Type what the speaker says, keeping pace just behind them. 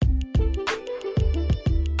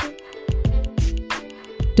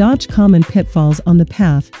Dodge common pitfalls on the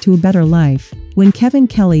path to a better life. When Kevin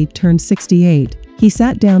Kelly turned 68, he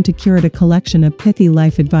sat down to curate a collection of pithy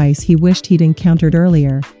life advice he wished he'd encountered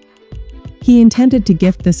earlier. He intended to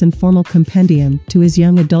gift this informal compendium to his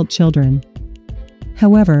young adult children.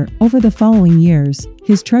 However, over the following years,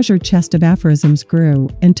 his treasured chest of aphorisms grew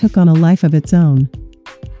and took on a life of its own.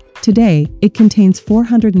 Today, it contains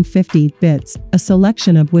 450 bits, a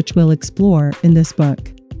selection of which we'll explore in this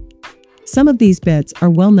book. Some of these bits are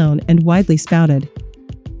well-known and widely spouted.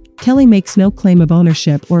 Kelly makes no claim of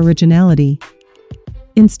ownership or originality.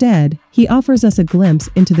 Instead, he offers us a glimpse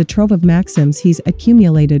into the trove of maxims he's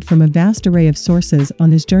accumulated from a vast array of sources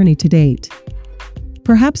on his journey to date.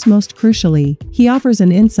 Perhaps most crucially, he offers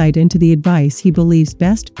an insight into the advice he believes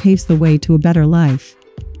best paves the way to a better life.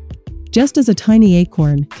 Just as a tiny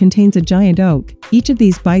acorn contains a giant oak, each of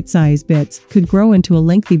these bite-sized bits could grow into a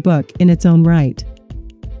lengthy book in its own right.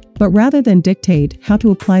 But rather than dictate how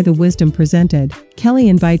to apply the wisdom presented, Kelly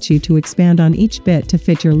invites you to expand on each bit to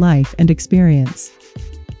fit your life and experience.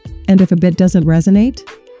 And if a bit doesn't resonate?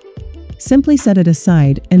 Simply set it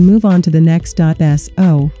aside and move on to the next.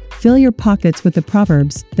 So, fill your pockets with the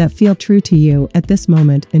proverbs that feel true to you at this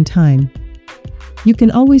moment in time. You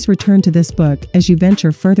can always return to this book as you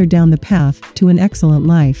venture further down the path to an excellent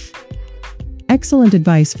life. Excellent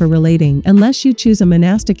advice for relating. Unless you choose a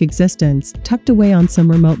monastic existence tucked away on some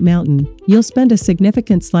remote mountain, you'll spend a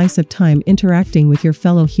significant slice of time interacting with your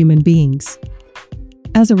fellow human beings.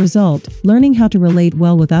 As a result, learning how to relate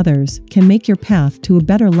well with others can make your path to a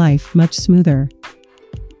better life much smoother.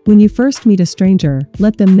 When you first meet a stranger,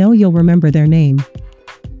 let them know you'll remember their name.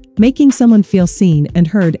 Making someone feel seen and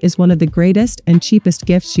heard is one of the greatest and cheapest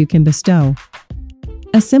gifts you can bestow.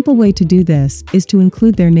 A simple way to do this is to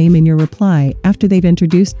include their name in your reply after they've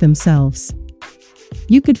introduced themselves.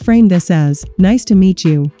 You could frame this as, "Nice to meet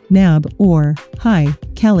you, Nab," or, "Hi,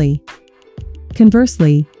 Kelly."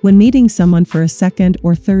 Conversely, when meeting someone for a second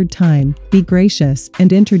or third time, be gracious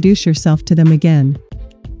and introduce yourself to them again.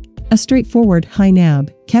 A straightforward "Hi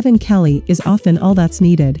Nab, Kevin Kelly" is often all that's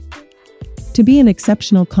needed. To be an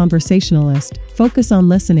exceptional conversationalist, focus on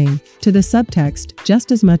listening to the subtext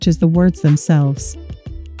just as much as the words themselves.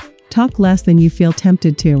 Talk less than you feel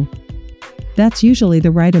tempted to. That's usually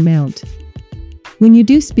the right amount. When you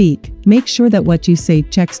do speak, make sure that what you say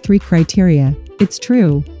checks 3 criteria: it's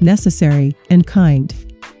true, necessary, and kind.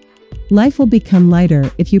 Life will become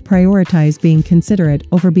lighter if you prioritize being considerate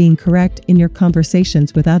over being correct in your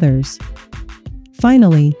conversations with others.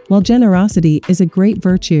 Finally, while generosity is a great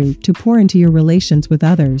virtue to pour into your relations with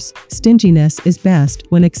others, stinginess is best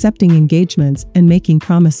when accepting engagements and making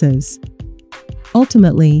promises.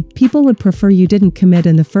 Ultimately, people would prefer you didn't commit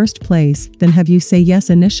in the first place than have you say yes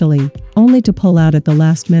initially, only to pull out at the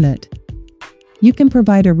last minute. You can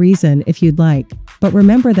provide a reason if you'd like, but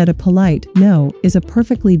remember that a polite no is a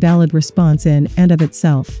perfectly valid response in and of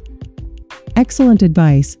itself. Excellent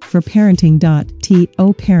advice for parenting.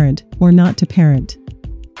 To parent or not to parent?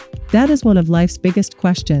 That is one of life's biggest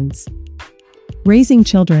questions. Raising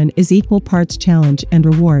children is equal parts challenge and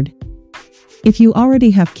reward. If you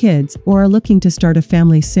already have kids or are looking to start a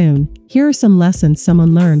family soon, here are some lessons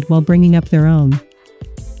someone learned while bringing up their own.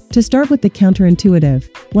 To start with the counterintuitive,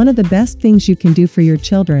 one of the best things you can do for your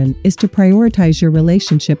children is to prioritize your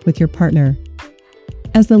relationship with your partner.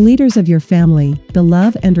 As the leaders of your family, the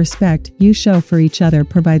love and respect you show for each other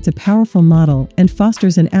provides a powerful model and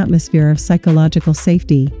fosters an atmosphere of psychological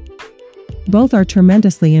safety. Both are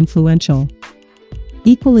tremendously influential.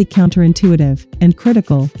 Equally counterintuitive and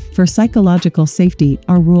critical for psychological safety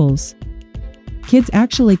are rules. Kids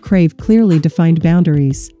actually crave clearly defined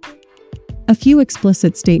boundaries. A few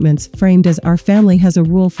explicit statements framed as "our family has a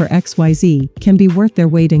rule for XYZ" can be worth their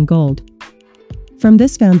weight in gold. From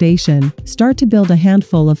this foundation, start to build a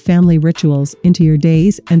handful of family rituals into your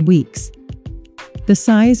days and weeks. The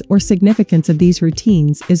size or significance of these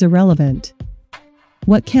routines is irrelevant.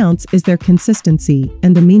 What counts is their consistency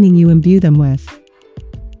and the meaning you imbue them with.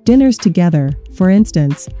 Dinners together, for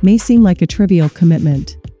instance, may seem like a trivial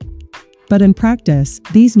commitment. But in practice,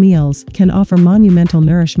 these meals can offer monumental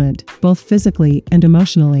nourishment, both physically and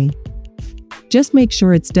emotionally. Just make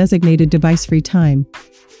sure it's designated device-free time.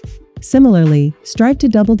 Similarly, strive to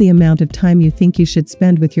double the amount of time you think you should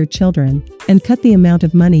spend with your children, and cut the amount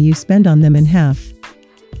of money you spend on them in half.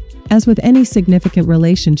 As with any significant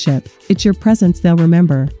relationship, it's your presence they'll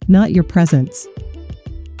remember, not your presence.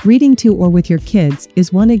 Reading to or with your kids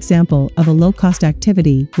is one example of a low-cost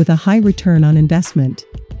activity with a high return on investment.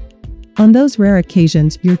 On those rare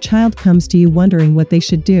occasions your child comes to you wondering what they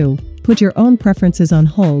should do, put your own preferences on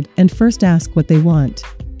hold and first ask what they want.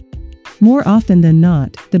 More often than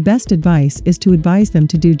not, the best advice is to advise them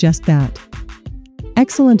to do just that.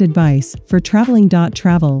 Excellent advice for traveling.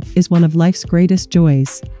 Travel is one of life's greatest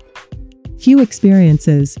joys. Few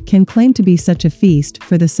experiences can claim to be such a feast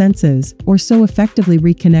for the senses or so effectively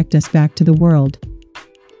reconnect us back to the world.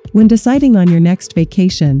 When deciding on your next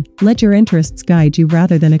vacation, let your interests guide you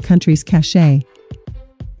rather than a country's cachet.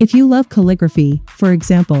 If you love calligraphy, for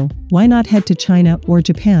example, why not head to China or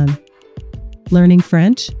Japan? Learning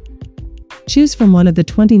French? Choose from one of the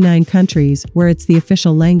 29 countries where it's the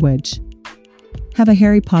official language. Have a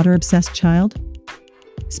Harry Potter-obsessed child?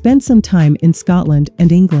 Spend some time in Scotland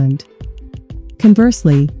and England.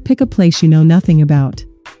 Conversely, pick a place you know nothing about.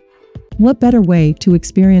 What better way to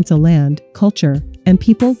experience a land, culture, and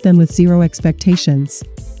people than with zero expectations?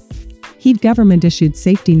 Heed government-issued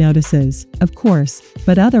safety notices, of course,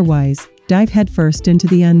 but otherwise, dive headfirst into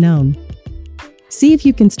the unknown. See if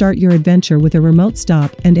you can start your adventure with a remote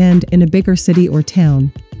stop and end in a bigger city or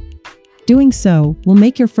town. Doing so will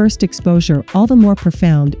make your first exposure all the more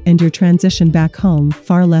profound and your transition back home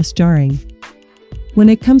far less jarring. When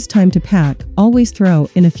it comes time to pack, always throw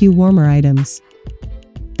in a few warmer items.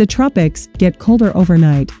 The tropics get colder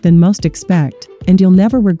overnight than most expect, and you'll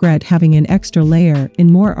never regret having an extra layer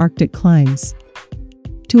in more Arctic climes.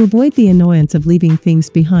 To avoid the annoyance of leaving things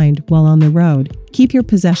behind while on the road, keep your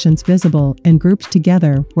possessions visible and grouped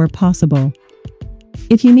together where possible.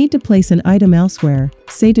 If you need to place an item elsewhere,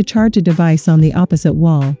 say to charge a device on the opposite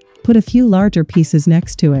wall, put a few larger pieces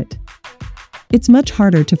next to it. It's much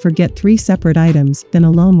harder to forget 3 separate items than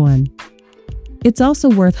a lone one. It's also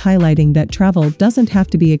worth highlighting that travel doesn't have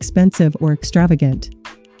to be expensive or extravagant.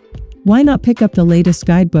 Why not pick up the latest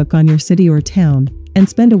guidebook on your city or town and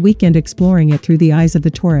spend a weekend exploring it through the eyes of the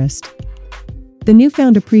tourist? The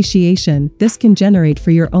newfound appreciation this can generate for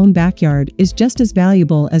your own backyard is just as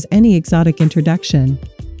valuable as any exotic introduction.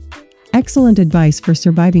 Excellent advice for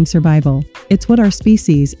surviving survival. It's what our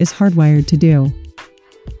species is hardwired to do.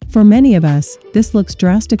 For many of us, this looks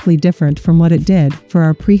drastically different from what it did for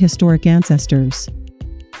our prehistoric ancestors.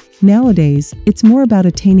 Nowadays, it's more about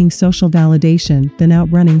attaining social validation than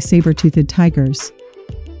outrunning saber-toothed tigers.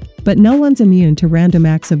 But no one's immune to random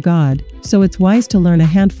acts of God, so it's wise to learn a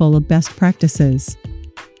handful of best practices.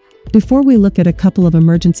 Before we look at a couple of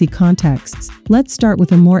emergency contexts, let's start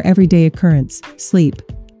with a more everyday occurrence: sleep.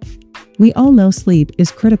 We all know sleep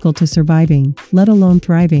is critical to surviving, let alone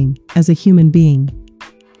thriving, as a human being.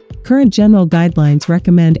 Current general guidelines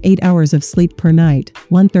recommend 8 hours of sleep per night,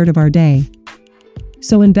 1/3 of our day.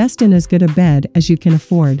 So invest in as good a bed as you can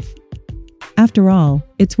afford. After all,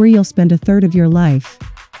 it's where you'll spend 1/3 of your life.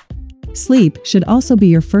 Sleep should also be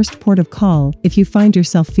your first port of call if you find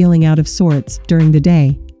yourself feeling out of sorts during the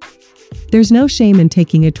day. There's no shame in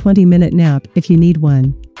taking a 20-minute nap if you need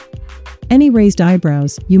one. Any raised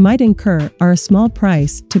eyebrows you might incur are a small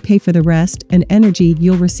price to pay for the rest and energy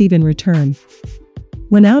you'll receive in return.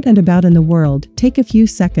 When out and about in the world, take a few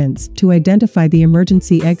seconds to identify the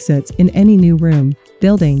emergency exits in any new room,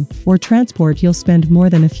 building, or transport you'll spend more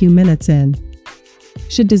than a few minutes in.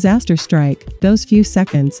 Should disaster strike, those few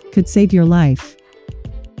seconds could save your life.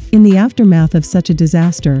 In the aftermath of such a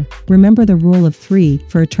disaster, remember the rule of 3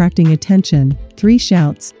 for attracting attention: 3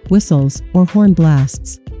 shouts, whistles, or horn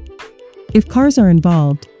blasts. If cars are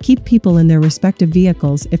involved, keep people in their respective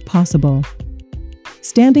vehicles if possible.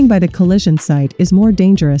 Standing by the collision site is more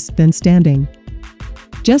dangerous than standing.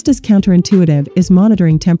 Just as counterintuitive is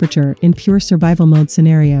monitoring temperature in pure survival mode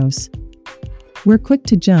scenarios. We're quick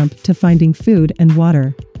to jump to finding food and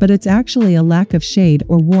water, but it's actually a lack of shade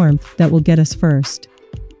or warmth that will get us first.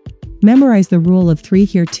 Memorize the rule of 3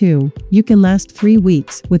 here too. You can last 3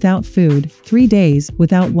 weeks without food, 3 days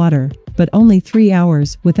without water, but only 3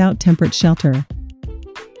 hours without temperate shelter.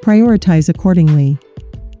 Prioritize accordingly.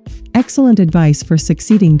 Excellent advice for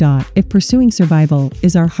succeeding. If pursuing survival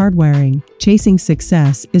is our hardwiring, chasing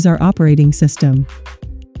success is our operating system.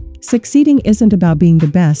 Succeeding isn't about being the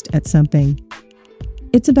best at something.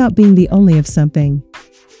 It's about being the only of something.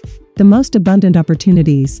 The most abundant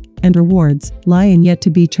opportunities and rewards lie in yet to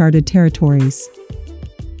be charted territories.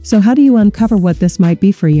 So how do you uncover what this might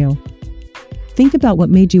be for you? Think about what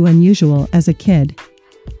made you unusual as a kid.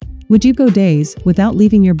 Would you go days without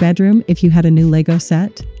leaving your bedroom if you had a new Lego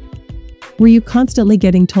set? Were you constantly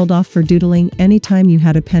getting told off for doodling anytime you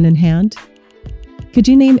had a pen in hand? Could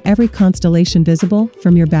you name every constellation visible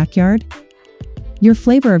from your backyard? Your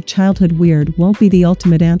flavor of childhood weird won't be the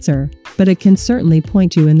ultimate answer, but it can certainly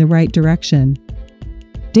point you in the right direction.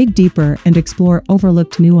 Dig deeper and explore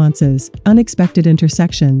overlooked nuances, unexpected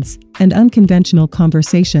intersections, and unconventional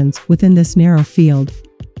conversations within this narrow field.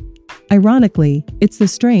 Ironically, it's the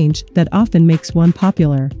strange that often makes one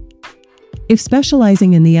popular. If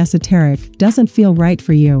specializing in the esoteric doesn't feel right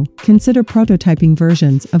for you, consider prototyping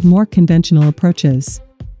versions of more conventional approaches.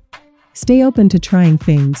 Stay open to trying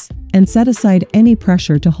things, and set aside any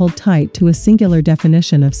pressure to hold tight to a singular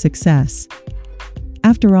definition of success.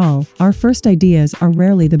 After all, our first ideas are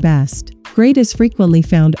rarely the best. Great is frequently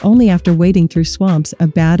found only after wading through swamps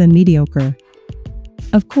of bad and mediocre.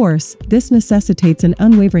 Of course, this necessitates an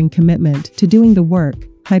unwavering commitment to doing the work,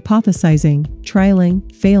 hypothesizing,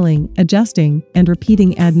 trialing, failing, adjusting, and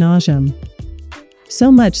repeating ad nauseum.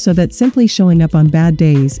 So much so that simply showing up on bad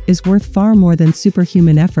days is worth far more than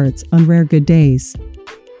superhuman efforts on rare good days.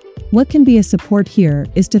 What can be a support here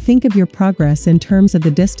is to think of your progress in terms of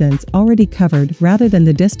the distance already covered rather than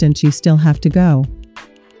the distance you still have to go.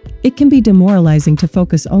 It can be demoralizing to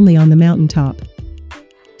focus only on the mountaintop.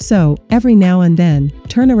 So, every now and then,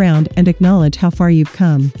 turn around and acknowledge how far you've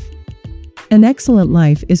come. An excellent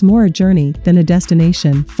life is more a journey than a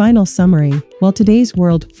destination. Final summary: while today's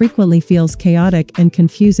world frequently feels chaotic and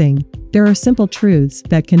confusing, there are simple truths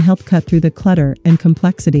that can help cut through the clutter and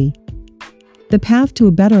complexity. The path to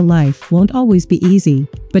a better life won't always be easy,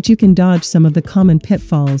 but you can dodge some of the common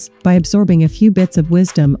pitfalls by absorbing a few bits of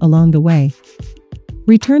wisdom along the way.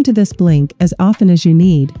 Return to this blink as often as you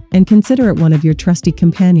need, and consider it one of your trusty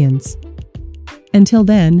companions. Until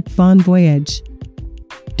then, bon voyage.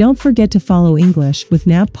 Don't forget to follow English with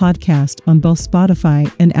NAB Podcast on both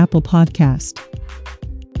Spotify and Apple Podcast.